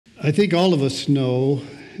I think all of us know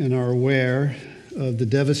and are aware of the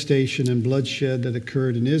devastation and bloodshed that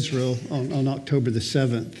occurred in Israel on October the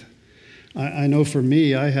 7th. I know for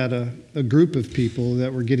me, I had a group of people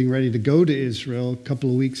that were getting ready to go to Israel a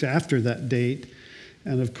couple of weeks after that date.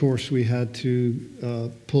 And of course, we had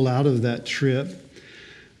to pull out of that trip.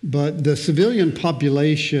 But the civilian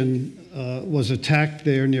population was attacked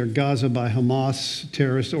there near Gaza by Hamas, a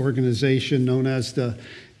terrorist organization known as the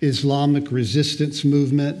Islamic Resistance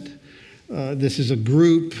Movement. This is a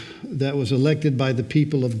group that was elected by the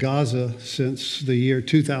people of Gaza since the year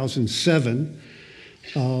 2007,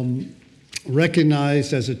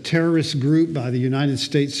 recognized as a terrorist group by the United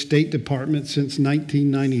States State Department since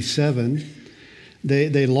 1997.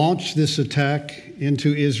 They launched this attack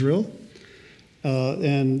into Israel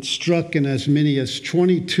and struck in as many as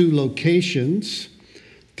 22 locations.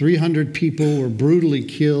 300 people were brutally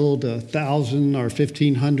killed, 1,000 or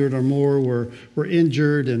 1,500 or more were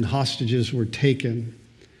injured, and hostages were taken.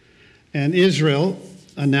 And Israel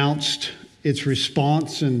announced its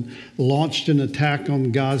response and launched an attack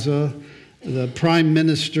on Gaza. The prime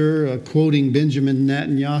minister, quoting Benjamin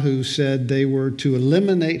Netanyahu, said they were to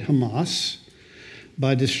eliminate Hamas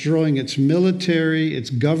by destroying its military, its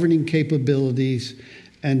governing capabilities,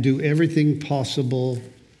 and do everything possible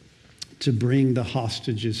to bring the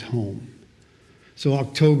hostages home. So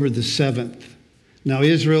October the 7th. Now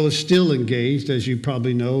Israel is still engaged, as you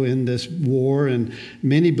probably know, in this war, and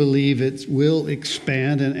many believe it will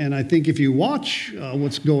expand. And I think if you watch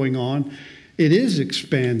what's going on, it is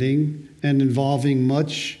expanding and involving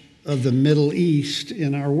much of the Middle East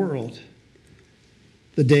in our world.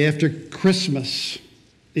 The day after Christmas,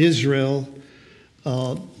 Israel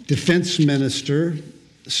defense minister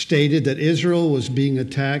stated that Israel was being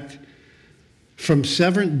attacked from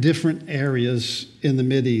 7 different areas in the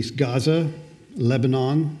Mideast: Gaza,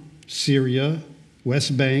 Lebanon, Syria,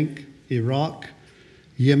 West Bank, Iraq,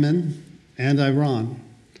 Yemen, and Iran.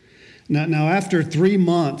 Now, after 3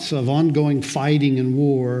 months of ongoing fighting and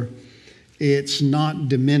war, it's not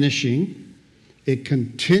diminishing. It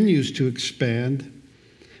continues to expand.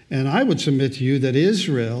 And I would submit to you that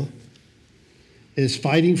Israel is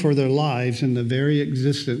fighting for their lives and the very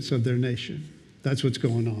existence of their nation. That's what's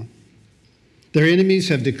going on. Their enemies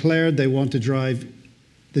have declared they want to drive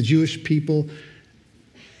the Jewish people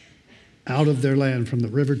out of their land from the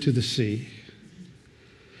river to the sea.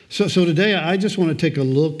 So today I just want to take a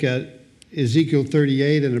look at Ezekiel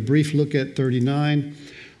 38 and a brief look at 39,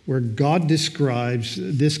 where God describes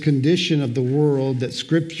this condition of the world that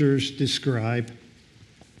scriptures describe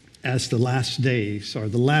as the last days or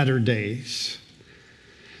the latter days.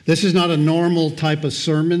 This is not a normal type of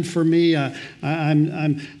sermon for me.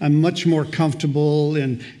 I'm much more comfortable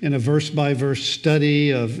in a verse-by-verse study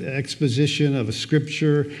of exposition of a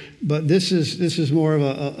scripture, but this is more of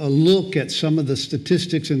a look at some of the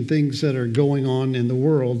statistics and things that are going on in the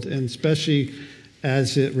world, and especially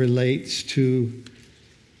as it relates to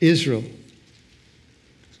Israel.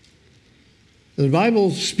 The Bible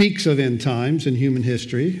speaks of end times in human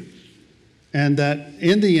history, and that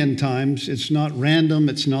in the end times, it's not random,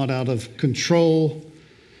 it's not out of control,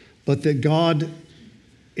 but that God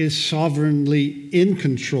is sovereignly in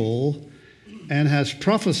control and has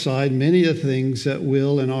prophesied many of the things that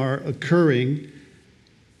will and are occurring,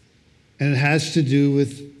 and it has to do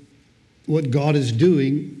with what God is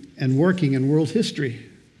doing and working in world history.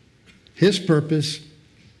 His purpose,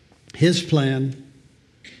 His plan,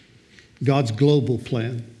 God's global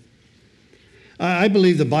plan. I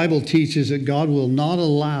believe the Bible teaches that God will not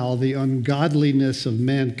allow the ungodliness of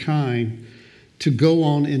mankind to go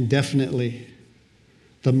on indefinitely.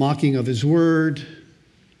 The mocking of His word,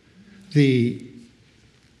 the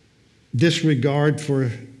disregard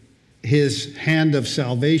for His hand of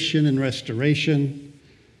salvation and restoration,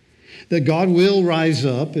 that God will rise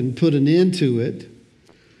up and put an end to it.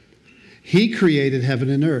 He created heaven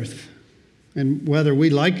and earth. And whether we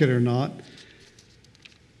like it or not,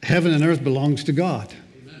 heaven and earth belongs to God.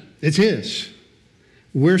 Amen. It's His.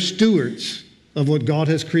 We're stewards of what God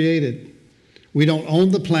has created. We don't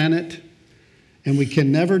own the planet, and we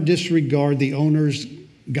can never disregard the owner's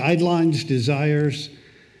guidelines, desires,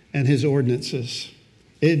 and His ordinances.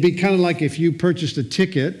 It'd be kind of like if you purchased a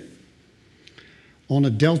ticket on a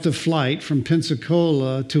Delta flight from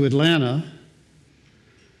Pensacola to Atlanta.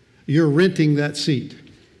 You're renting that seat.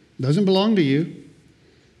 It doesn't belong to you.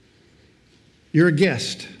 You're a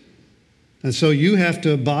guest. And so you have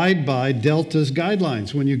to abide by Delta's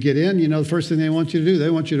guidelines. When you get in, the first thing they want you to do, they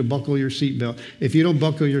want you to buckle your seatbelt. If you don't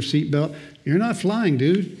buckle your seatbelt, you're not flying,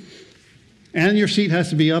 dude. And your seat has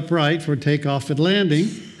to be upright for takeoff and landing.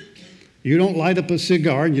 You don't light up a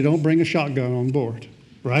cigar and you don't bring a shotgun on board.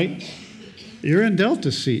 right? You're in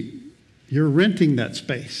Delta seat. You're renting that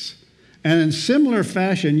space. And in similar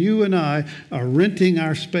fashion, you and I are renting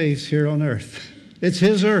our space here on earth. It's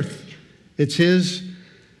his earth. It's his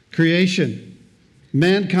creation.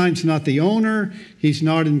 Mankind's not the owner. He's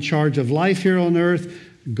not in charge of life here on earth.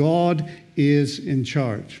 God is in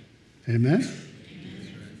charge. Amen?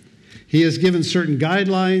 He has given certain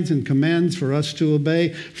guidelines and commands for us to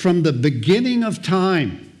obey from the beginning of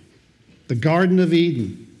time, the Garden of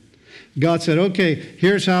Eden. God said, okay,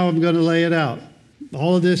 here's how I'm going to lay it out.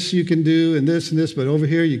 All of this you can do and this, but over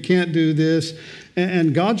here you can't do this.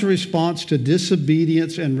 And God's response to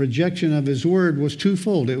disobedience and rejection of his word was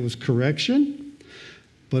twofold. It was correction,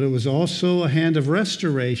 but it was also a hand of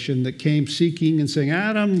restoration that came seeking and saying,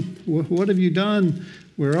 Adam, what have you done?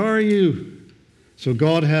 Where are you? So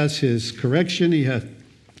God has his correction. He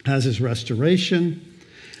has his restoration.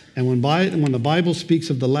 And when the Bible speaks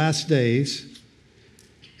of the last days,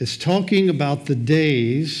 it's talking about the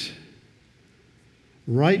days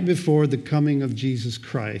right before the coming of Jesus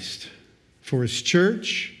Christ for his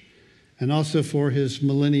church and also for his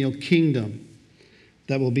millennial kingdom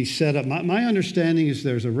that will be set up. My understanding is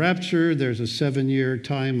there's a rapture, there's a 7-year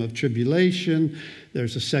time of tribulation,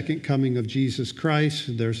 there's a second coming of Jesus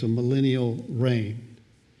Christ, there's a millennial reign.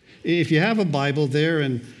 If you have a Bible there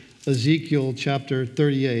in Ezekiel chapter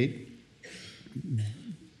 38,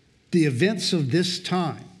 the events of this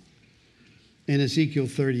time in Ezekiel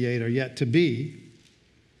 38 are yet to be,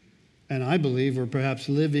 and I believe we're perhaps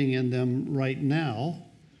living in them right now.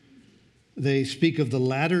 They speak of the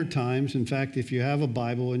latter times. In fact, if you have a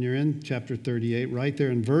Bible and you're in chapter 38, right there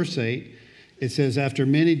in verse 8, it says, after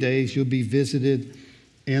many days you'll be visited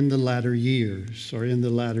in the latter years, or in the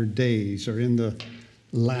latter days, or in the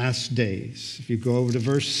last days. If you go over to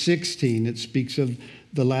verse 16, it speaks of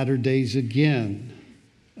the latter days again.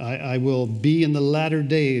 I will be in the latter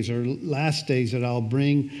days, or last days, that I'll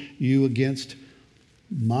bring you against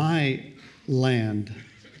my land.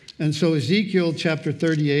 And so Ezekiel chapter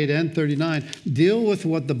 38 and 39 deal with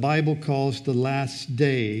what the Bible calls the last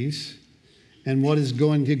days and what is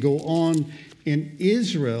going to go on in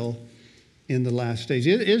Israel in the last days.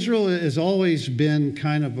 Israel has always been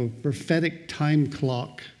kind of a prophetic time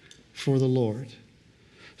clock for the Lord.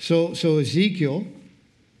 So Ezekiel,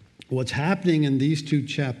 what's happening in these two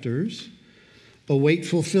chapters, await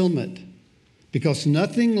fulfillment. Because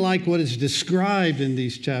nothing like what is described in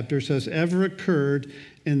these chapters has ever occurred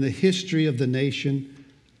in the history of the nation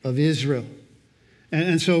of Israel.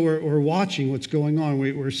 And so we're watching what's going on.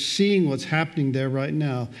 We're seeing what's happening there right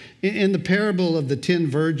now. In the parable of the 10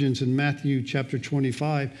 virgins in Matthew chapter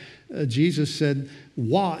 25, Jesus said,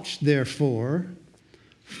 watch therefore,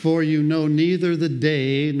 for you know neither the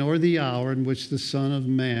day nor the hour in which the Son of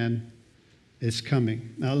Man is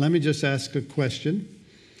coming. Now let me just ask a question.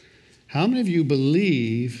 How many of you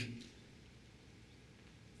believe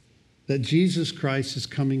that Jesus Christ is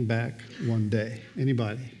coming back one day?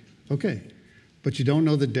 Anybody? Okay. But you don't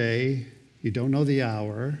know the day, you don't know the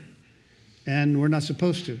hour, and we're not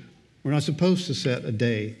supposed to. We're not supposed to set a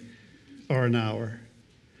day or an hour.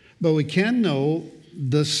 But we can know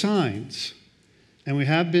the signs, and we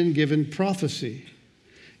have been given prophecy.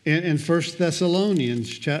 In 1 Thessalonians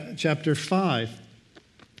chapter 5,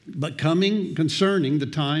 but coming concerning the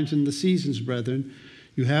times and the seasons, brethren,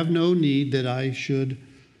 you have no need that I should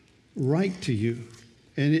write to you.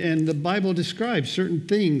 And the Bible describes certain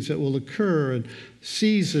things that will occur, and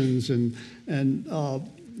seasons and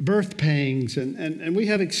birth pangs. And we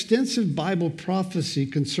have extensive Bible prophecy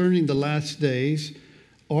concerning the last days.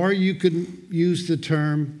 Or you could use the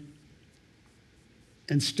term,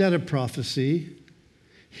 instead of prophecy,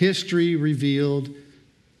 history revealed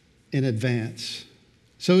in advance.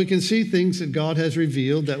 So we can see things that God has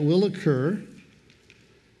revealed that will occur,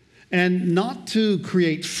 and not to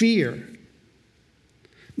create fear,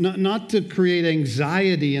 not to create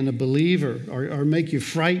anxiety in a believer or make you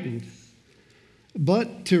frightened,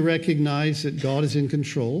 but to recognize that God is in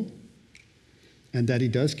control and that he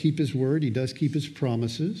does keep his word, he does keep his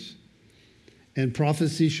promises, and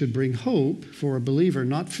prophecy should bring hope for a believer,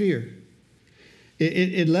 not fear.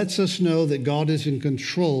 It lets us know that God is in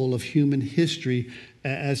control of human history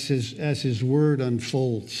as his word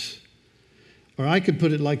unfolds. Or I could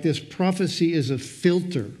put it like this: prophecy is a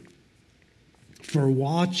filter for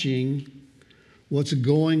watching what's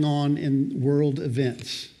going on in world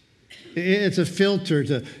events. It's a filter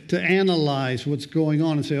to analyze what's going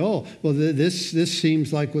on and say, oh, well, this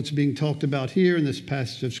seems like what's being talked about here in this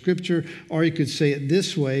passage of Scripture. Or you could say it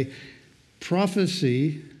this way: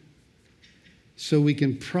 prophecy, so we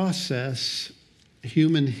can process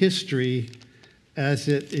human history as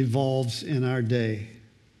it evolves in our day.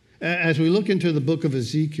 As we look into the book of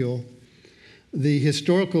Ezekiel, the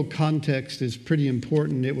historical context is pretty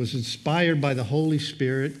important. It was inspired by the Holy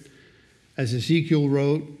Spirit, as Ezekiel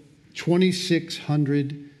wrote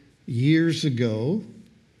 2,600 years ago,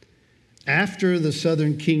 after the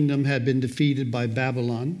southern kingdom had been defeated by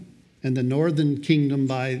Babylon and the northern kingdom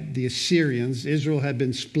by the Assyrians. Israel had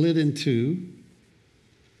been split in two.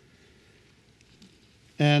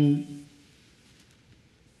 And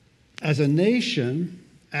as a nation,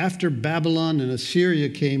 after Babylon and Assyria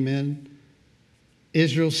came in,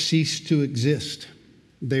 Israel ceased to exist.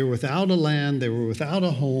 They were without a land, they were without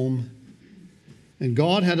a home, and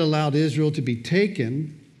God had allowed Israel to be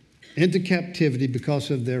taken into captivity because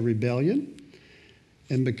of their rebellion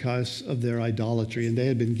and because of their idolatry. And they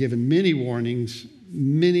had been given many warnings,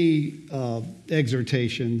 many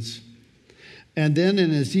exhortations. And then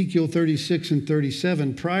in Ezekiel 36 and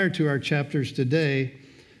 37, prior to our chapters today,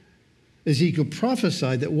 Ezekiel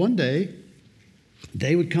prophesied that one day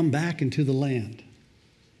they would come back into the land.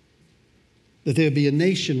 That there would be a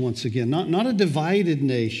nation once again, not a divided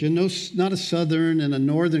nation, not a southern and a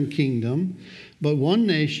northern kingdom, but one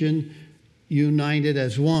nation united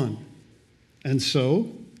as one. And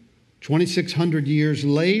so, 2,600 years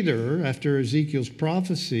later, after Ezekiel's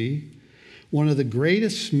prophecy, one of the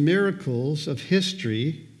greatest miracles of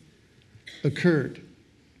history occurred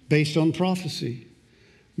based on prophecy.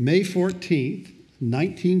 May 14th,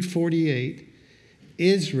 1948,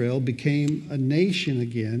 Israel became a nation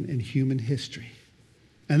again in human history.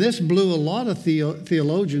 And this blew a lot of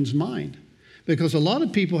theologians' mind, because a lot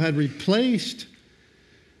of people had replaced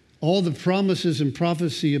all the promises and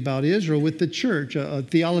prophecy about Israel with the church, a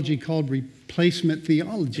theology called replacement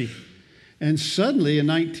theology. And suddenly in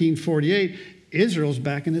 1948, Israel's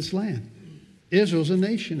back in its land. Israel's a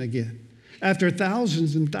nation again, after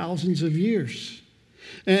thousands and thousands of years.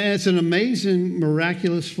 And it's an amazing,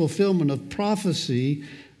 miraculous fulfillment of prophecy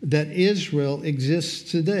that Israel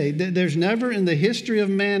exists today. There's never in the history of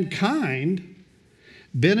mankind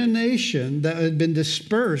been a nation that had been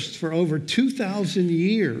dispersed for over 2,000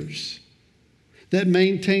 years that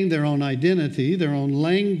maintained their own identity, their own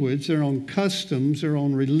language, their own customs, their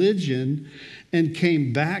own religion, and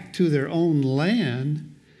came back to their own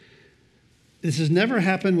land. This has never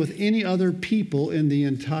happened with any other people in the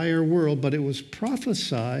entire world, but it was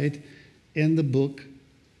prophesied in the book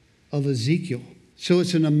of Ezekiel. So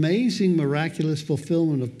it's an amazing, miraculous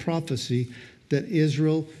fulfillment of prophecy that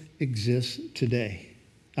Israel exists today.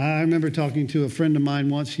 I remember talking to a friend of mine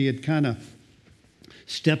once. He had kind of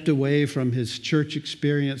stepped away from his church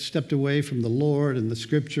experience, stepped away from the Lord and the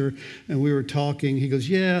Scripture, and we were talking. He goes,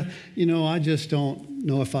 yeah, I just don't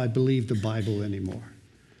know if I believe the Bible anymore.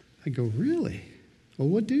 I go, really? Well,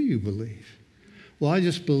 what do you believe? Well, I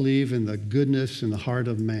just believe in the goodness and the heart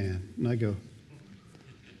of man. And I go,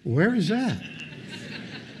 where is that?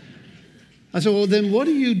 I said, well, then what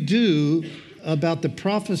do you do about the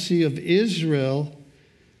prophecy of Israel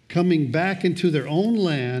coming back into their own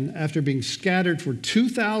land after being scattered for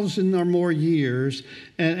 2,000 or more years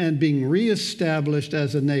and being reestablished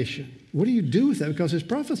as a nation? What do you do with that? Because it's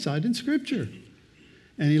prophesied in Scripture.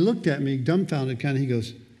 And he looked at me, dumbfounded kind of. He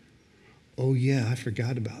goes, oh, yeah, I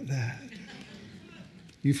forgot about that.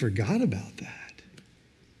 You forgot about that.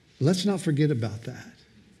 Let's not forget about that.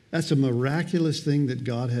 That's a miraculous thing that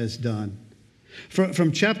God has done.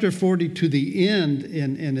 From chapter 40 to the end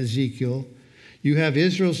in Ezekiel, you have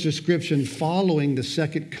Israel's description following the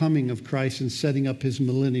second coming of Christ and setting up his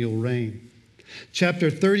millennial reign. Chapter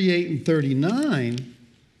 38 and 39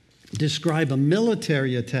 describe a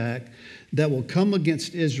military attack that will come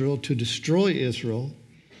against Israel to destroy Israel.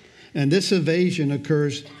 And this invasion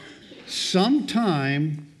occurs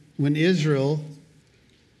sometime when Israel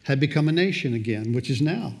had become a nation again, which is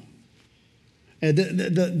now. And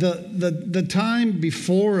the time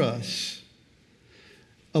before us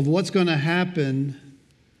of what's going to happen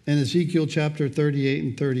in Ezekiel chapter 38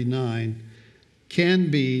 and 39 can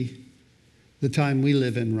be the time we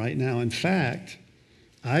live in right now. In fact,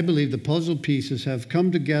 I believe the puzzle pieces have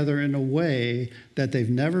come together in a way that they've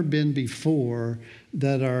never been before,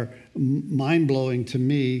 that are mind-blowing to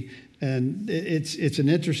me. And it's an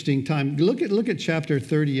interesting time. Look at chapter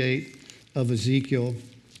 38 of Ezekiel.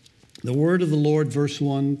 The word of the Lord, verse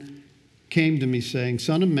 1, came to me saying,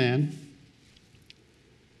 Son of man,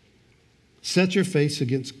 set your face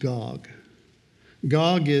against Gog.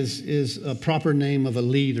 Gog is a proper name of a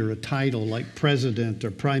leader, a title like president or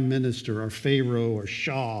prime minister or pharaoh or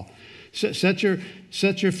shah. Set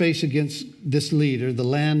your face against this leader, the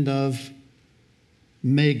land of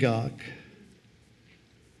Magog.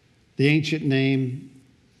 The ancient name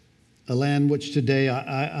a land which today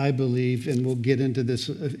I believe, and we'll get into this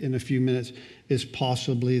in a few minutes, is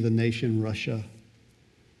possibly the nation Russia.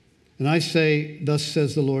 And I say, thus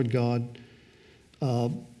says the Lord God,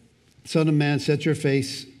 Son of man, set your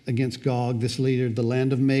face against Gog, this leader, the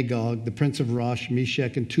land of Magog, the prince of Rosh,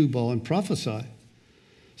 Meshech, and Tubal, and prophesy.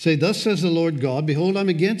 Say, thus says the Lord God, behold, I'm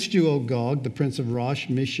against you, O Gog, the prince of Rosh,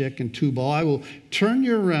 Meshech, and Tubal. I will turn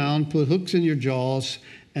you around, put hooks in your jaws,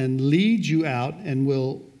 and lead you out, and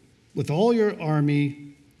will, with all your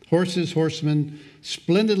army, horses, horsemen,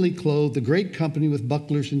 splendidly clothed, the great company with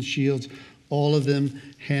bucklers and shields, all of them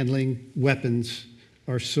handling weapons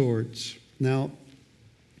or swords. Now,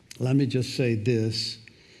 let me just say this.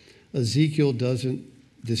 Ezekiel doesn't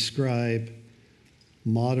describe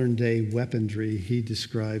modern day weaponry. He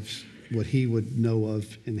describes what he would know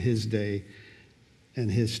of in his day and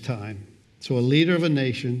his time. So a leader of a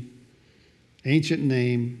nation, ancient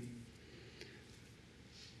name,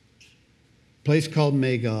 place called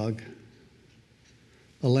Magog,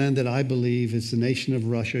 a land that I believe is the nation of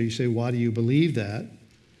Russia. You say, why do you believe that?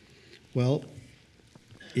 Well,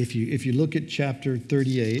 if you look at chapter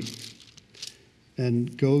 38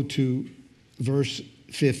 and go to verse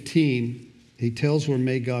 15, he tells where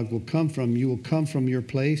Magog will come from. You will come from your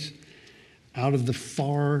place out of the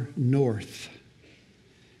far north.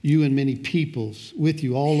 You and many peoples with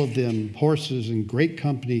you, all of them, horses and great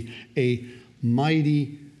company, a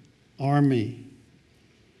mighty army.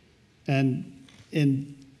 And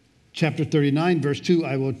in chapter 39, verse 2,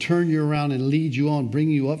 I will turn you around and lead you on, bring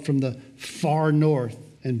you up from the far north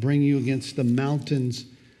and bring you against the mountains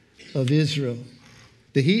of Israel.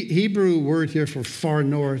 The Hebrew word here for far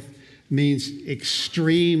north means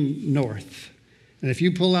extreme north. And if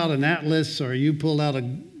you pull out an atlas or you pull out a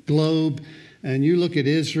globe and you look at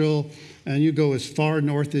Israel and you go as far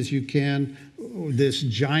north as you can, this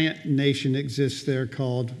giant nation exists there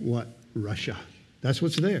called what? Russia. That's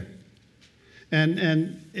what's there.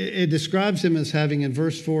 And it describes him as having, in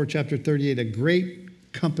verse 4, chapter 38, a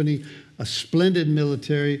great company, a splendid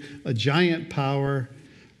military, a giant power.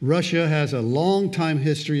 Russia has a long time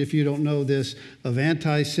history, if you don't know this, of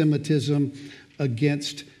anti-Semitism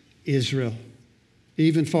against Israel.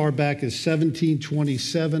 Even far back as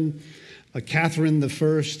 1727, Catherine I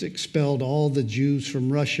expelled all the Jews from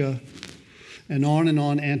Russia. And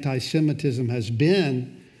on anti-Semitism has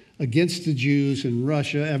been against the Jews in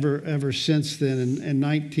Russia ever since then. In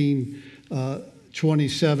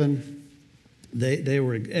 1927, they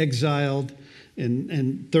were exiled.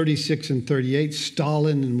 In 36 and 38,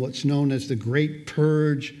 Stalin, in what's known as the Great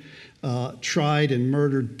Purge, tried and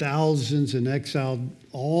murdered thousands and exiled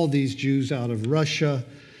all these Jews out of Russia.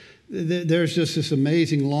 There's just this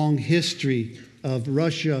amazing long history of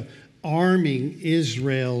Russia arming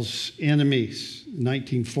Israel's enemies. In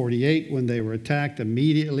 1948, when they were attacked,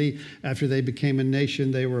 immediately after they became a nation,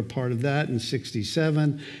 they were a part of that in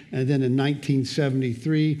 1967. And then in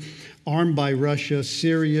 1973, armed by Russia,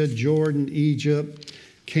 Syria, Jordan, Egypt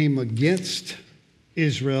came against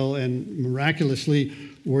Israel and miraculously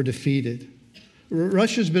were defeated.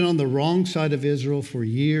 Russia's been on the wrong side of Israel for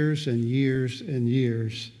years and years and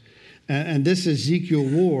years. And this Ezekiel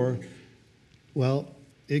war, well,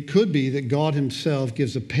 it could be that God himself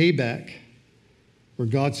gives a payback where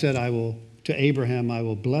God said, to Abraham, I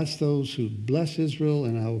will bless those who bless Israel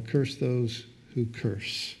and I will curse those who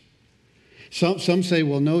curse. Some say,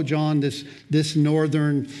 well, no, John, this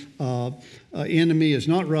northern enemy is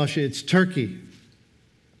not Russia, it's Turkey.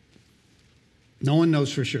 No one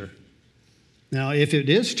knows for sure. Now, if it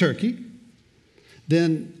is Turkey,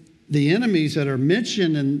 then the enemies that are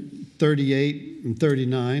mentioned in 38 and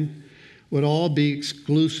 39 would all be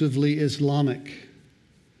exclusively Islamic.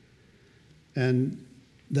 And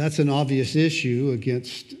that's an obvious issue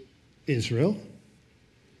against Israel.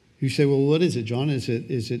 You say, well, what is it, John? Is it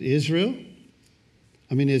Israel?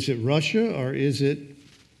 I mean, is it Russia or is it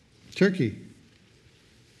Turkey?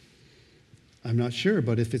 I'm not sure,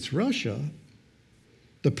 but if it's Russia,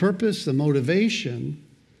 the purpose, the motivation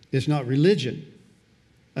is not religion,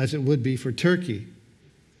 as it would be for Turkey.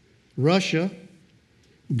 Russia,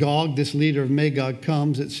 Gog, this leader of Magog,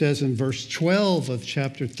 comes, it says in verse 12 of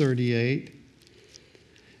chapter 38,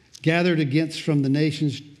 gathered against from the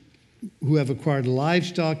nations who have acquired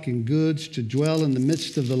livestock and goods to dwell in the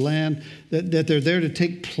midst of the land, that they're there to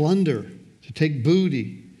take plunder, to take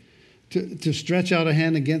booty, to stretch out a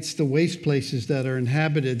hand against the waste places that are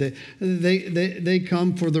inhabited. They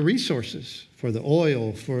come for the resources, for the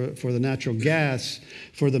oil, for the natural gas,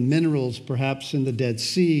 for the minerals perhaps in the Dead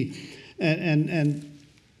Sea. And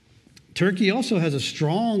Turkey also has a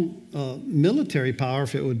strong military power,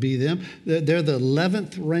 if it would be them. They're the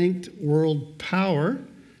 11th ranked world power.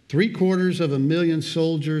 750,000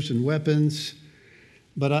 soldiers and weapons.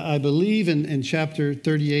 But I believe in chapter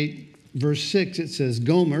 38, verse 6, it says,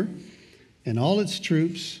 Gomer and all its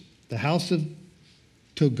troops, the house of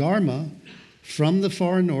Togarmah, from the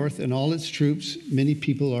far north and all its troops, many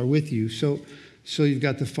people are with you. So you've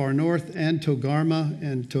got the far north and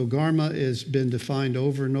Togarmah has been defined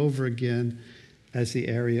over and over again as the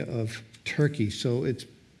area of Turkey. So it's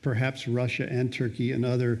perhaps Russia and Turkey and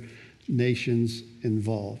other nations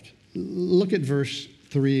involved. Look at verse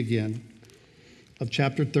 3 again of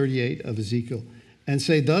chapter 38 of Ezekiel. And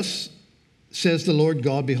say, thus says the Lord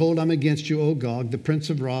God, behold, I'm against you, O Gog, the prince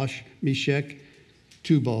of Rosh, Meshech,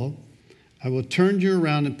 Tubal. I will turn you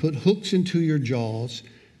around and put hooks into your jaws,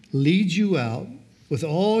 lead you out with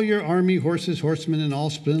all your army, horses, horsemen, and all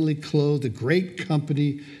splendidly clothed, a great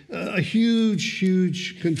company, a huge,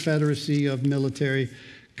 huge confederacy of military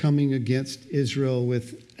coming against Israel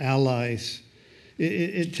with allies.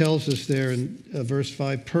 It tells us there in verse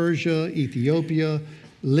 5, Persia, Ethiopia,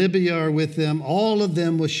 Libya are with them, all of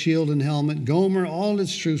them with shield and helmet. Gomer, all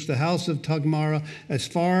its troops, the house of Togarmah, as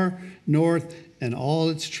far north, and all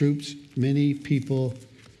its troops, many people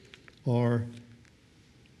are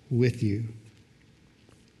with you.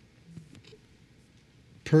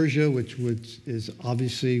 Persia, which is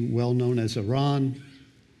obviously well known as Iran,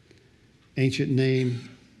 ancient name,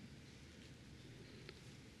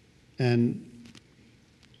 and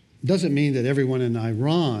doesn't mean that everyone in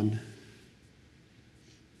Iran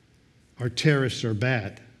are terrorists or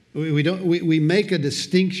bad. We make a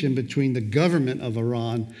distinction between the government of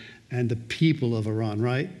Iran and the people of Iran,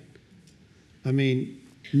 right? I mean,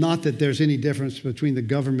 not that there's any difference between the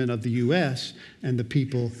government of the U.S. and the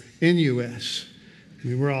people in the U.S. I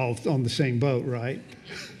mean, we're all on the same boat, right?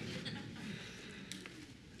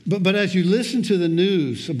 But as you listen to the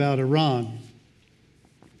news about Iran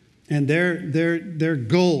and their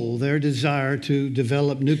goal, their desire to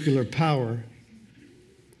develop nuclear power,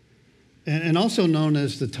 and also known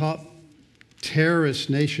as the top terrorist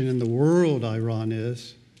nation in the world, Iran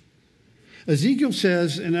is, Ezekiel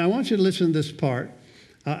says, and I want you to listen to this part,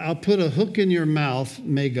 I'll put a hook in your mouth,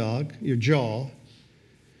 Magog, your jaw,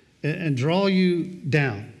 and draw you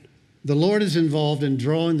down. The Lord is involved in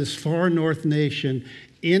drawing this far north nation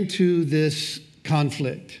into this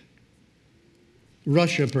conflict.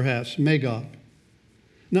 Russia, perhaps, Magog.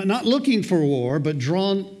 Not looking for war, but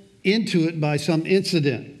drawn into it by some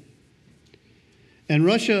incident. And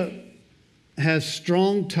Russia has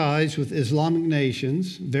strong ties with Islamic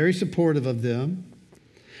nations, very supportive of them.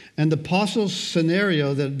 And the possible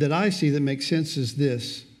scenario that I see that makes sense is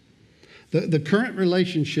this. The current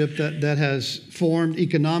relationship that has formed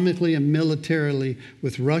economically and militarily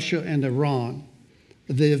with Russia and Iran,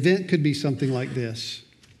 the event could be something like this.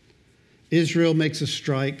 Israel makes a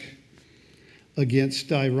strike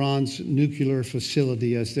against Iran's nuclear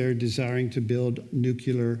facility as they're desiring to build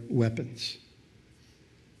nuclear weapons.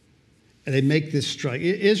 And they make this strike.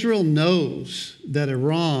 Israel knows that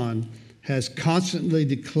Iran has constantly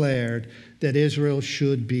declared that Israel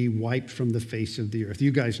should be wiped from the face of the earth.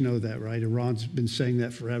 You guys know that, right? Iran's been saying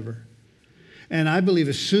that forever. And I believe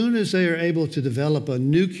as soon as they are able to develop a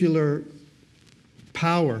nuclear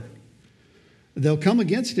power, they'll come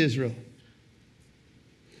against Israel.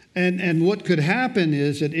 And what could happen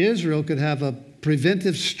is that Israel could have a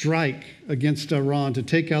preventive strike against Iran to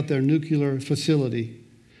take out their nuclear facility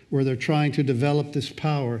where they're trying to develop this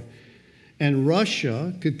power. And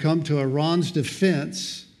Russia could come to Iran's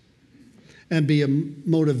defense and be a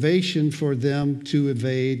motivation for them to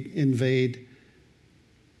invade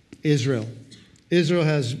Israel. Israel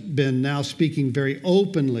has been now speaking very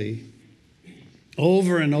openly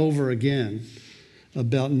over and over again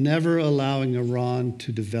about never allowing Iran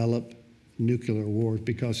to develop nuclear wars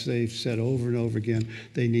because they've said over and over again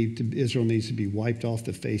Israel needs to be wiped off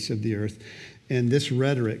the face of the earth. And this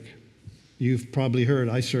rhetoric, you've probably heard,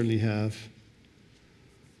 I certainly have,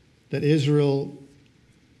 that Israel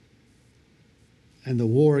and the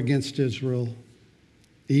war against Israel,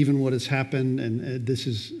 even what has happened, and this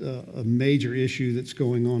is a major issue that's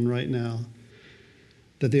going on right now,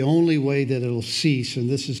 that the only way that it'll cease, and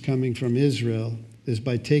this is coming from Israel, is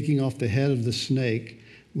by taking off the head of the snake,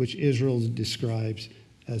 which Israel describes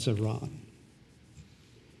as Iran.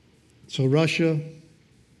 So Russia,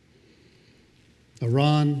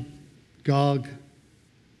 Iran, Gog,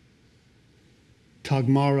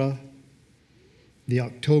 Togarmah, the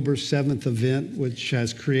October 7th event, which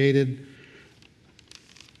has created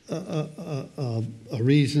a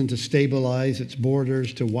reason to stabilize its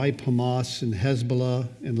borders, to wipe Hamas and Hezbollah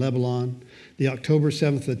in Lebanon. The October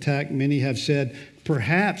 7th attack, many have said,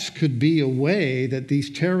 perhaps could be a way that these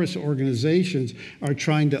terrorist organizations are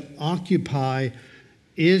trying to occupy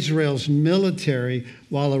Israel's military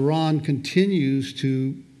while Iran continues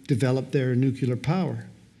to develop their nuclear power.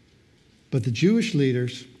 But the Jewish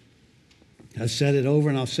leaders, I said it over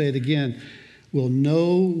and I'll say it again, will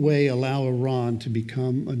no way allow Iran to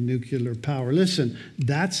become a nuclear power. Listen,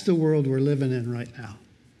 that's the world we're living in right now.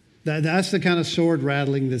 That's the kind of sword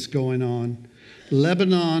rattling that's going on.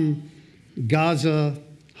 Lebanon, Gaza,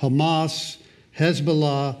 Hamas,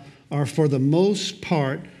 Hezbollah are for the most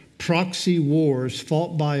part proxy wars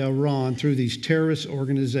fought by Iran through these terrorist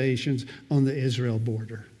organizations on the Israel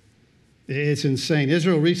border. It's insane.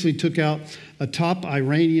 Israel recently took out a top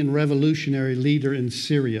Iranian revolutionary leader in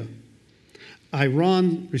Syria.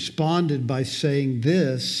 Iran responded by saying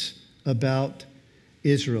this about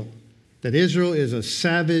Israel, that Israel is a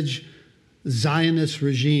savage Zionist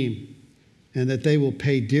regime and that they will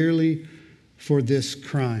pay dearly for this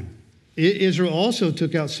crime. Israel also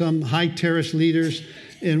took out some high terrorist leaders,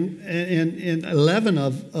 and 11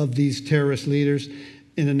 of these terrorist leaders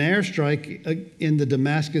in an airstrike in the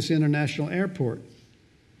Damascus International Airport.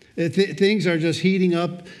 Things are just heating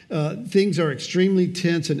up. Things are extremely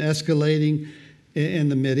tense and escalating in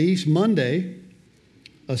the Mideast. Monday,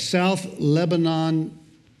 a South Lebanon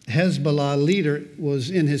Hezbollah leader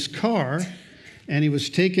was in his car, and he was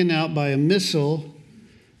taken out by a missile.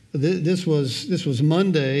 This was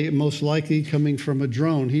Monday, most likely coming from a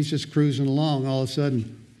drone. He's just cruising along. All of a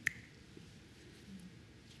sudden,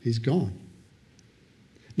 he's gone.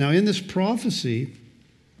 Now, in this prophecy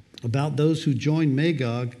about those who join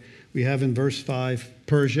Magog, we have in verse 5,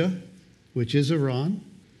 Persia, which is Iran,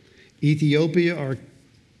 Ethiopia or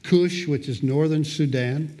Cush, which is northern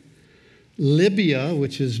Sudan, Libya,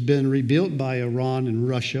 which has been rebuilt by Iran and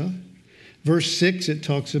Russia. Verse 6, it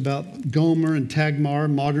talks about Gomer and Tagmar,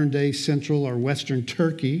 modern-day central or western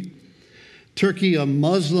Turkey. Turkey, a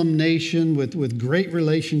Muslim nation with great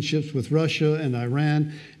relationships with Russia and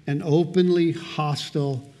Iran, and openly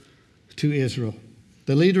hostile to Israel.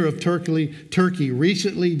 The leader of Turkey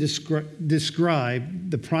recently described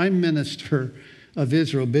the prime minister of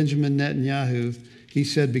Israel, Benjamin Netanyahu. He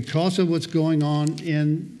said, because of what's going on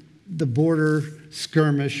in the border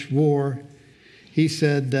skirmish war, he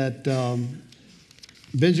said that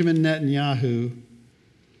Benjamin Netanyahu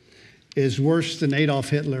is worse than Adolf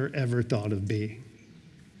Hitler ever thought of being.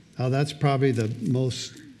 Now, that's probably the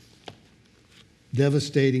most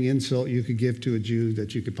devastating insult you could give to a Jew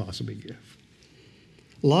that you could possibly give.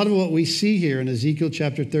 A lot of what we see here in Ezekiel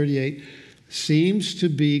chapter 38 seems to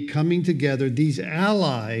be coming together. These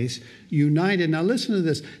allies united. Now listen to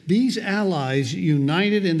this. These allies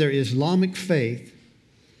united in their Islamic faith,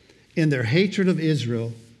 in their hatred of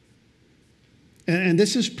Israel. And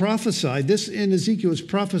this is prophesied. This in Ezekiel is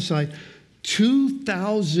prophesied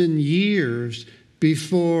 2,000 years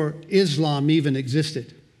before Islam even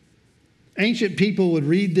existed. Ancient people would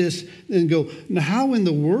read this and go, now how in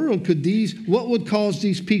the world could what would cause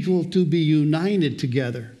these people to be united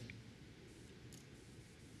together?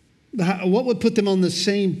 What would put them on the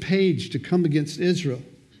same page to come against Israel?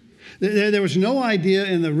 There was no idea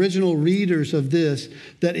in the original readers of this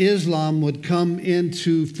that Islam would come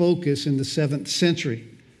into focus in the 7th century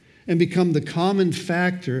and become the common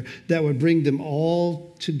factor that would bring them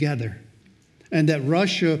all together, and that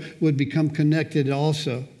Russia would become connected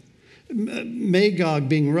also. Magog,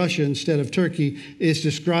 being Russia instead of Turkey, is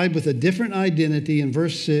described with a different identity in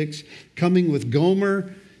verse 6, coming with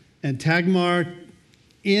Gomer and Tagmar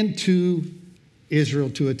into Israel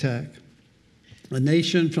to attack. A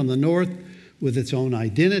nation from the north with its own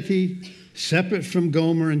identity, separate from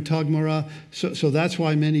Gomer and Tagmara. So that's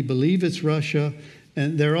why many believe it's Russia.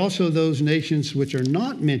 And there are also those nations which are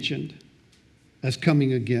not mentioned as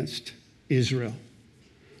coming against Israel,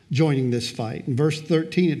 joining this fight. In verse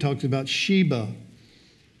 13, it talks about Sheba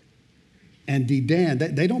and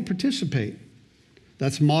Dedan. They don't participate.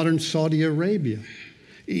 That's modern Saudi Arabia.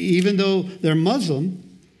 Even though they're Muslim,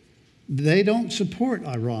 they don't support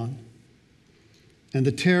Iran and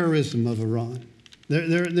the terrorism of Iran.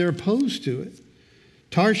 They're opposed to it.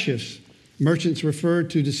 Tarshish, merchants referred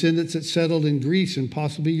to descendants that settled in Greece and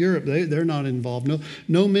possibly Europe. They're not involved.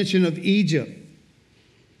 No mention of Egypt,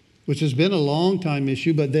 which has been a long time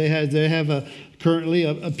issue, but they have currently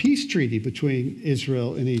a peace treaty between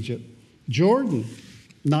Israel and Egypt. Jordan,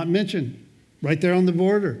 not mentioned, right there on the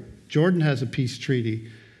border. Jordan has a peace treaty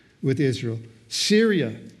with Israel.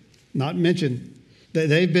 Syria, not mentioned.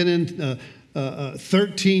 They've been in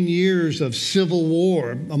 13 years of civil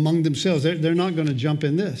war among themselves. They're not going to jump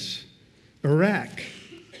in this. Iraq,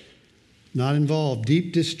 not involved.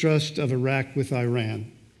 Deep distrust of Iraq with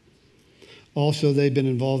Iran. Also, they've been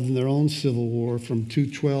involved in their own civil war from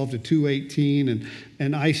 212 to 218,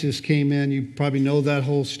 and ISIS came in. You probably know that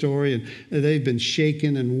whole story, and they've been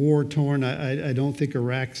shaken and war-torn. I don't think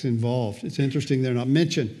Iraq's involved. It's interesting they're not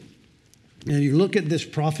mentioned. And you look at this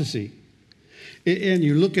prophecy, and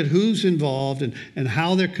you look at who's involved and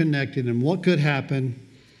how they're connected and what could happen.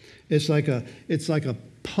 It's like a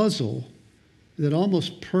puzzle that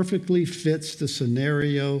almost perfectly fits the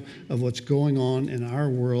scenario of what's going on in our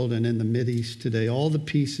world and in the Mideast today. All the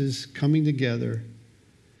pieces coming together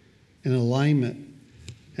in alignment.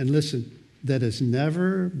 And listen, that has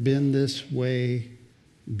never been this way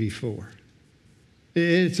before.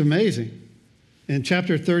 It's amazing. In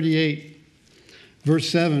chapter 38, verse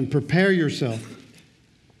 7, prepare yourself.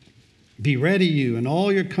 Be ready, you and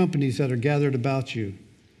all your companies that are gathered about you,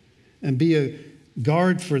 and be a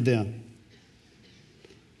guard for them.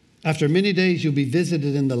 After many days you'll be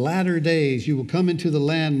visited. In the latter days you will come into the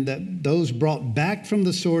land that those brought back from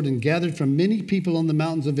the sword and gathered from many people on the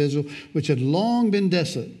mountains of Israel, which had long been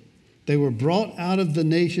desolate. They were brought out of the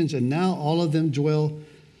nations, and now all of them dwell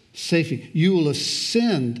safely. You will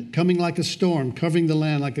ascend, coming like a storm, covering the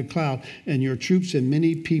land like a cloud, and your troops and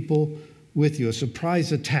many people with you. A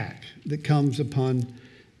surprise attack that comes upon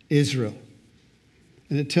Israel.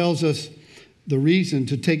 And it tells us the reason: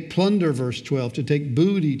 to take plunder, verse 12, to take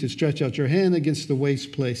booty, to stretch out your hand against the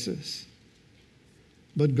waste places.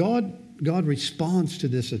 But God responds to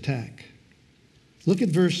this attack. Look at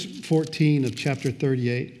verse 14 of chapter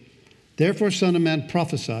 38. Therefore, son of man,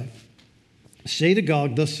 prophesy. Say to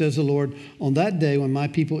Gog, thus says the Lord, on that day when my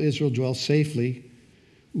people Israel dwell safely,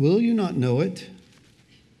 will you not know it?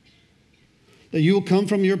 That you will come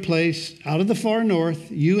from your place out of the far north,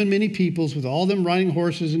 you and many peoples, with all them riding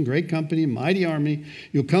horses and great company and mighty army.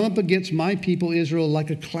 You'll come up against my people Israel like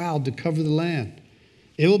a cloud to cover the land.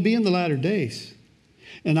 It will be in the latter days.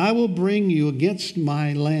 And I will bring you against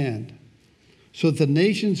my land, so that the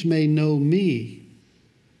nations may know me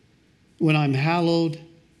when I'm hallowed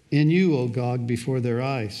in you, O Gog, before their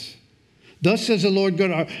eyes. Thus says the Lord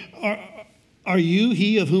God, are you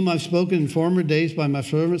he of whom I've spoken in former days by my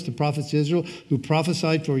servants, the prophets Israel, who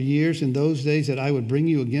prophesied for years in those days that I would bring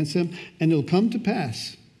you against them? And it'll come to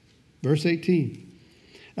pass, verse 18,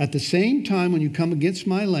 at the same time when you come against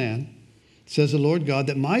my land, says the Lord God,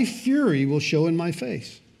 that my fury will show in my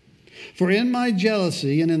face. For in my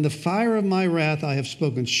jealousy and in the fire of my wrath I have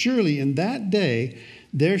spoken. Surely in that day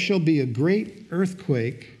there shall be a great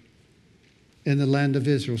earthquake in the land of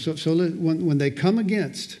Israel. So when they come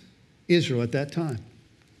against Israel at that time,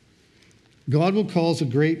 God will cause a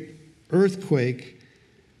great earthquake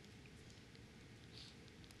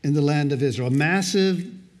in the land of Israel. A massive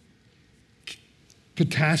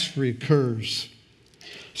catastrophe occurs,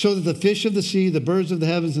 so that the fish of the sea, the birds of the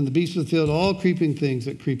heavens, and the beasts of the field, all creeping things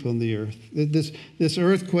that creep on the earth. This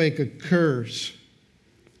earthquake occurs.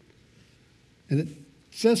 And it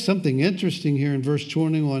says something interesting here in verse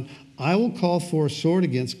 21. I will call for a sword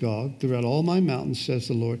against Gog throughout all my mountains, says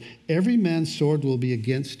the Lord. Every man's sword will be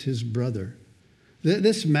against his brother.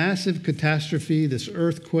 This massive catastrophe, this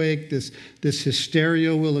earthquake, this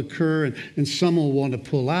hysteria will occur, and some will want to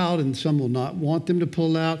pull out and some will not want them to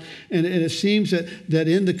pull out. And it seems that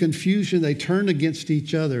in the confusion, they turn against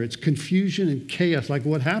each other. It's confusion and chaos, like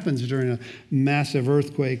what happens during a massive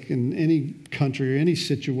earthquake in any country or any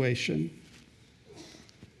situation.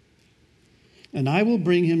 And I will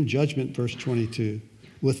bring him judgment, verse 22.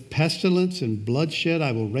 With pestilence and bloodshed,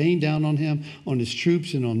 I will rain down on him, on his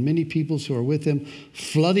troops, and on many peoples who are with him.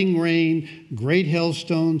 Flooding rain, great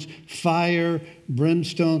hailstones, fire,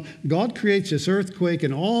 brimstone. God creates this earthquake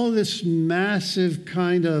and all this massive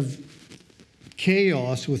kind of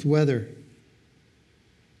chaos with weather.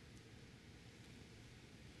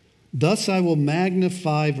 Thus I will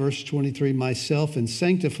magnify, verse 23, myself and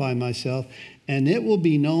sanctify myself, and it will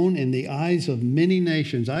be known in the eyes of many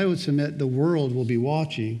nations. I would submit the world will be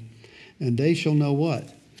watching, and they shall know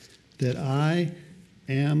what? That I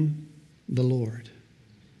am the Lord.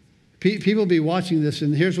 People will be watching this,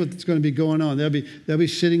 and here's what's going to be going on. They'll be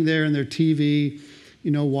sitting there in their TV,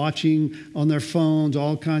 watching on their phones,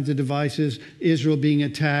 all kinds of devices, Israel being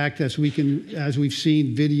attacked, as we've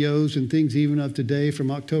seen videos and things even of today from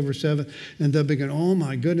October 7th. And they'll be going, oh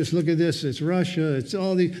my goodness, look at this. It's Russia. It's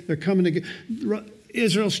all these, they're coming to get,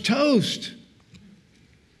 Israel's toast.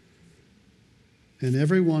 And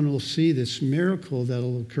everyone will see this miracle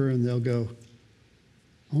that'll occur, and they'll go,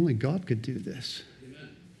 only God could do this. Amen.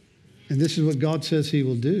 And this is what God says he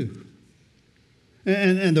will do.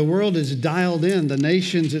 And the world is dialed in. The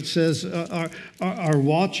nations, it says, are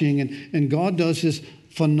watching. And God does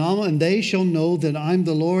phenomenal. And they shall know that I'm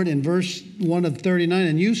the Lord. In verse 1 of 39,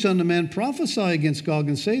 and you, son of man, prophesy against Gog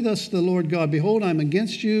and say, thus the Lord God, behold, I'm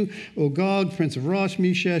against you, O Gog, prince of Rosh,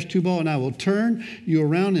 Meshach, Tubal, and I will turn you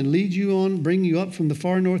around and lead you on, bring you up from the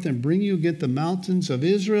far north and bring you against the mountains of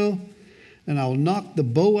Israel. And I will knock the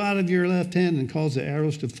bow out of your left hand and cause the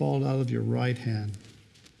arrows to fall out of your right hand.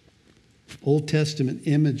 Old Testament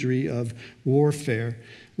imagery of warfare,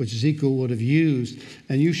 which Ezekiel would have used.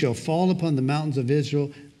 And you shall fall upon the mountains of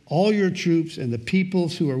Israel, all your troops and the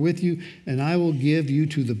peoples who are with you, and I will give you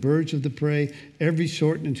to the birds of the prey, every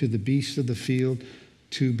sort, and to the beasts of the field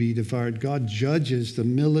to be devoured. God judges the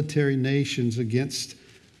military nations against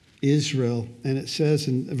Israel. And it says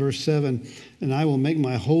in verse 7, and I will make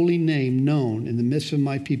my holy name known in the midst of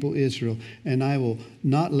my people Israel, and I will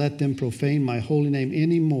not let them profane my holy name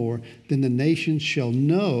any more. Then the nations shall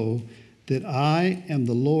know that I am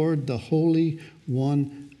the Lord, the Holy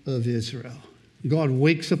One of Israel. God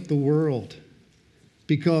wakes up the world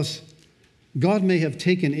because God may have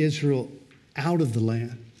taken Israel out of the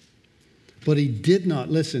land, but he did not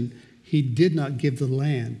give the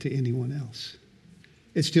land to anyone else.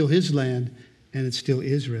 It's still his land, and it's still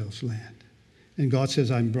Israel's land. And God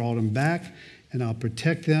says, I brought them back, and I'll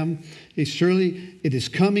protect them. Surely it is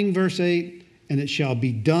coming, verse 8, and it shall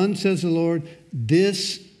be done, says the Lord.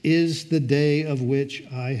 This is the day of which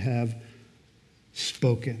I have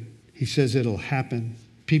spoken. He says it'll happen.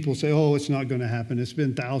 People say, oh, it's not going to happen. It's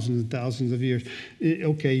been thousands and thousands of years.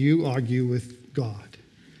 Okay, you argue with God.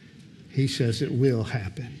 He says it will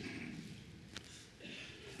happen.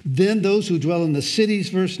 Then those who dwell in the cities,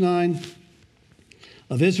 verse 9,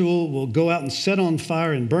 of Israel will go out and set on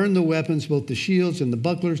fire and burn the weapons, both the shields and the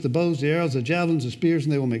bucklers, the bows, the arrows, the javelins, the spears,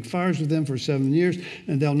 and they will make fires with them for 7 years,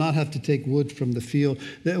 and they'll not have to take wood from the field.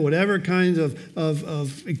 That whatever kinds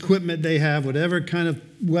of equipment they have, whatever kind of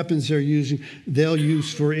weapons they're using, they'll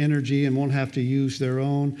use for energy and won't have to use their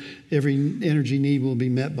own. Every energy need will be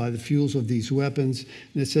met by the fuels of these weapons.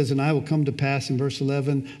 And it says, and I will come to pass in verse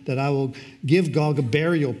 11 that I will give Gog a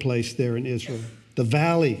burial place there in Israel, the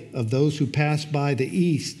valley of those who pass by the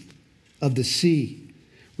east of the sea,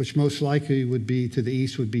 which most likely would be to the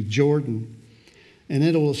east would be Jordan. And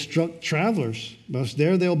it will instruct travelers. But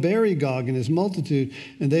there they'll bury Gog and his multitude,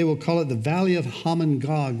 and they will call it the valley of Haman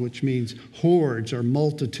Gog, which means hordes or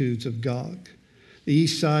multitudes of Gog. The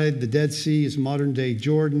east side, the Dead Sea, is modern-day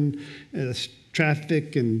Jordan.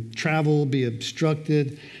 Traffic and travel will be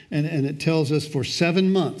obstructed. And it tells us for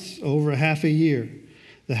 7 months, over half a year,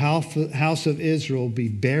 the house of Israel will be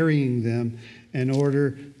burying them in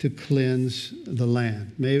order to cleanse the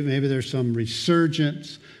land. Maybe there's some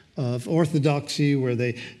resurgence of orthodoxy where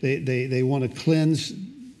they want to cleanse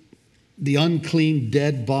the unclean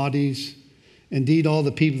dead bodies. Indeed, all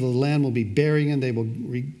the people of the land will be burying them. They will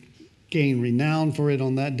gain renown for it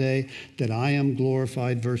on that day, that I am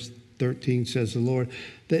glorified. Verse 13 says the Lord,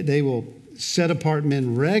 that they will set apart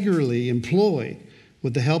men regularly employed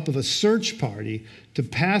with the help of a search party to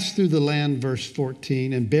pass through the land, verse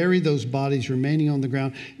 14, and bury those bodies remaining on the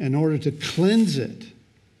ground in order to cleanse it,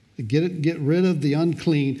 to get rid of the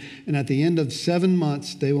unclean. And at the end of 7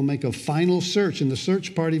 months, they will make a final search. And the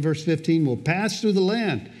search party, verse 15, will pass through the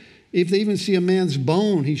land. If they even see a man's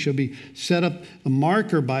bone, he shall be set up a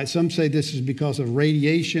marker by it. Some say this is because of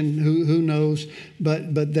radiation. Who knows?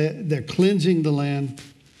 But they're cleansing the land.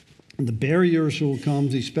 And the buriers will come,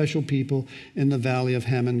 these special people, in the valley of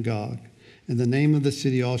Haman Gog. And the name of the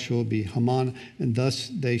city also will be Haman, and thus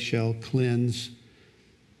they shall cleanse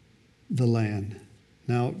the land.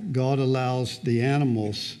 Now, God allows the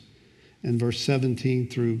animals in verse 17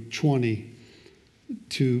 through 20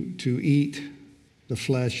 to eat the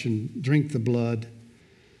flesh and drink the blood.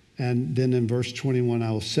 And then in verse 21, I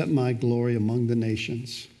will set my glory among the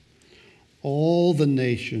nations. All the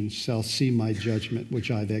nations shall see my judgment, which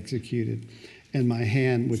I've executed, and my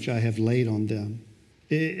hand, which I have laid on them.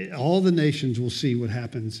 All the nations will see what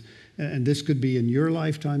happens. And this could be in your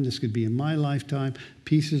lifetime. This could be in my lifetime.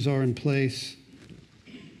 Pieces are in place.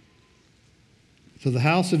 So the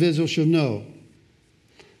house of Israel shall know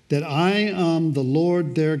that I am the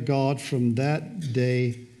Lord their God from that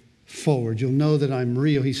day forward. You'll know that I'm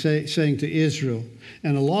real. He's saying to Israel.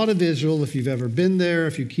 And a lot of Israel, if you've ever been there,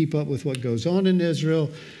 if you keep up with what goes on in Israel,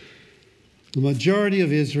 the majority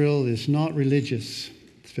of Israel is not religious.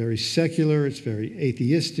 It's very secular. It's very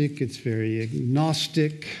atheistic. It's very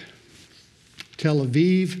agnostic. Tel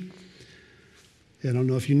Aviv, I don't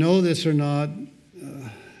know if you know this or not,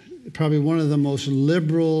 probably one of the most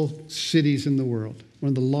liberal cities in the world. One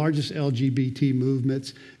of the largest LGBT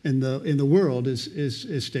movements in the world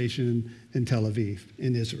is stationed in Tel Aviv,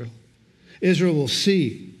 in Israel. Israel will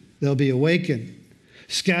see. They'll be awakened.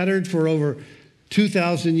 scattered for over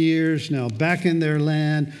 2,000 years, now back in their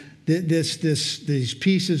land. These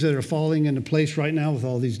pieces that are falling into place right now with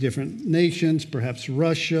all these different nations, perhaps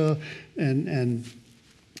Russia and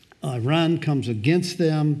Iran comes against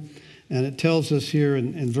them. And it tells us here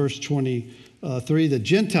in verse 23, the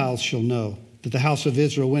Gentiles shall know that the house of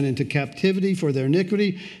Israel went into captivity for their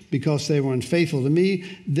iniquity because they were unfaithful to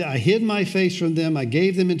me. I hid my face from them. I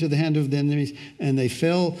gave them into the hand of the enemies, and they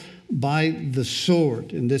fell by the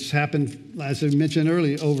sword. And this happened, as I mentioned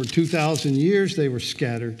earlier, over 2,000 years they were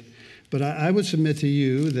scattered. But I would submit to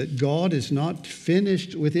you that God is not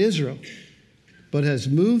finished with Israel, but has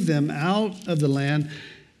moved them out of the land,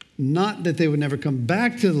 not that they would never come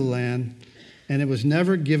back to the land, and it was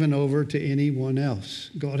never given over to anyone else.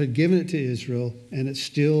 God had given it to Israel, and it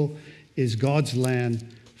still is God's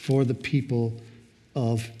land for the people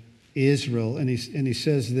of Israel. And he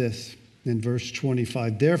says this in verse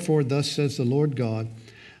 25, therefore, thus says the Lord God,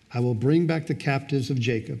 I will bring back the captives of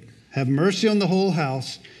Jacob, have mercy on the whole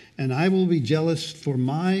house, and I will be jealous for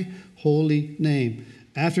my holy name.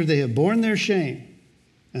 After they have borne their shame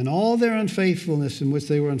and all their unfaithfulness in which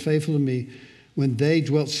they were unfaithful to me, when they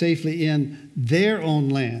dwelt safely in their own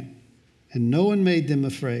land, and no one made them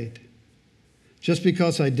afraid. Just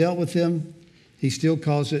because I dealt with them, he still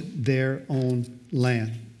calls it their own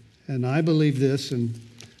land. And I believe this, and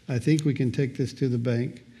I think we can take this to the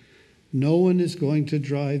bank. No one is going to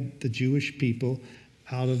drive the Jewish people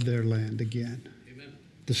out of their land again. Amen.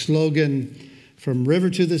 The slogan, from river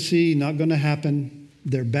to the sea, not going to happen.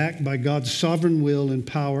 They're backed by God's sovereign will and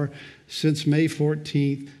power since May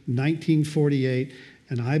 14th, 1948,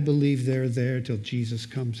 and I believe they're there till Jesus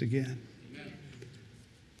comes again. Amen.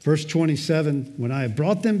 Verse 27, when I have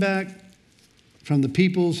brought them back from the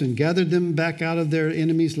peoples and gathered them back out of their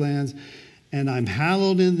enemies' lands, and I'm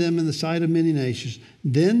hallowed in them in the sight of many nations,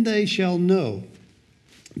 then they shall know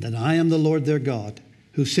that I am the Lord their God,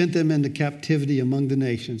 who sent them into captivity among the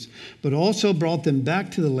nations, but also brought them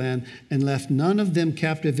back to the land and left none of them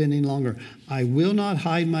captive any longer. I will not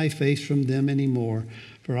hide my face from them anymore,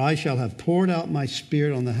 for I shall have poured out my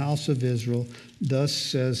spirit on the house of Israel. Thus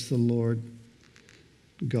says the Lord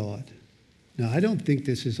God. Now, I don't think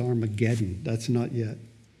this is Armageddon. That's not yet.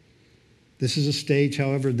 This is a stage,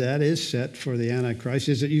 however, that is set for the Antichrist.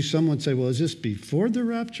 Is it some would say, well, is this before the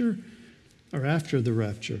rapture or after the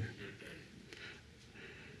rapture?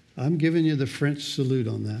 I'm giving you the French salute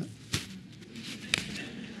on that.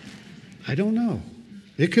 I don't know.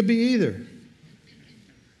 It could be either.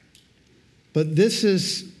 But this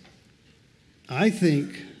is, I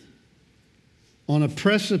think, on a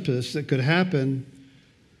precipice that could happen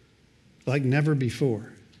like never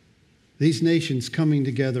before. These nations coming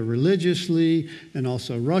together religiously, and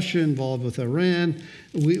also Russia involved with Iran.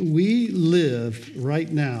 We live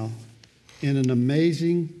right now in an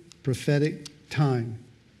amazing prophetic time.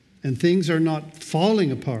 And things are not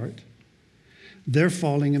falling apart. They're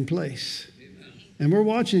falling in place. Amen. And we're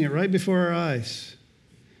watching it right before our eyes.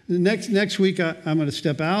 Next week, I'm going to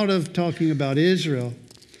step out of talking about Israel,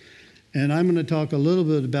 and I'm going to talk a little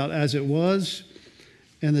bit about as it was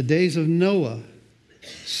in the days of Noah,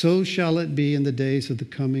 so shall it be in the days of the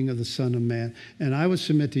coming of the Son of Man. And I would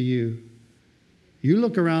submit to you, you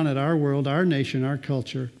look around at our world, our nation, our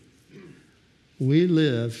culture, we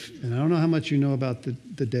live, and I don't know how much you know about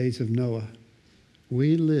the days of Noah.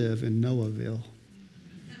 We live in Noahville.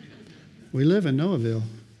 We live in Noahville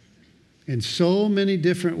in so many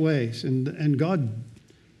different ways. And God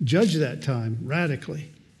judged that time radically.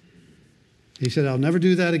 He said, I'll never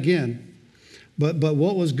do that again. But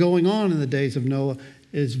what was going on in the days of Noah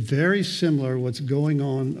is very similar to what's going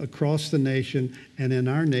on across the nation and in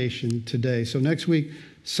our nation today. So next week,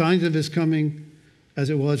 signs of his coming, as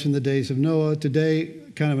it was in the days of Noah. Today,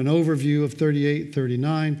 kind of an overview of 38,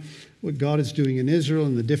 39, what God is doing in Israel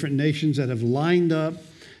and the different nations that have lined up,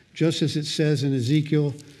 just as it says in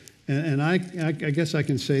Ezekiel. And I guess I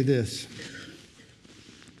can say this.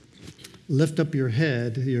 Lift up your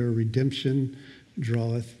head, your redemption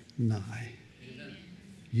draweth nigh. Amen.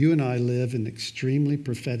 You and I live in extremely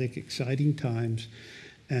prophetic, exciting times.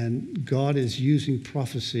 And God is using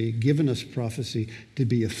prophecy, given us prophecy, to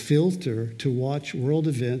be a filter to watch world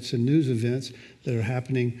events and news events that are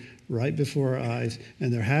happening right before our eyes.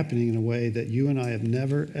 And they're happening in a way that you and I have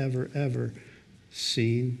never, ever, ever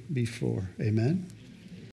seen before. Amen?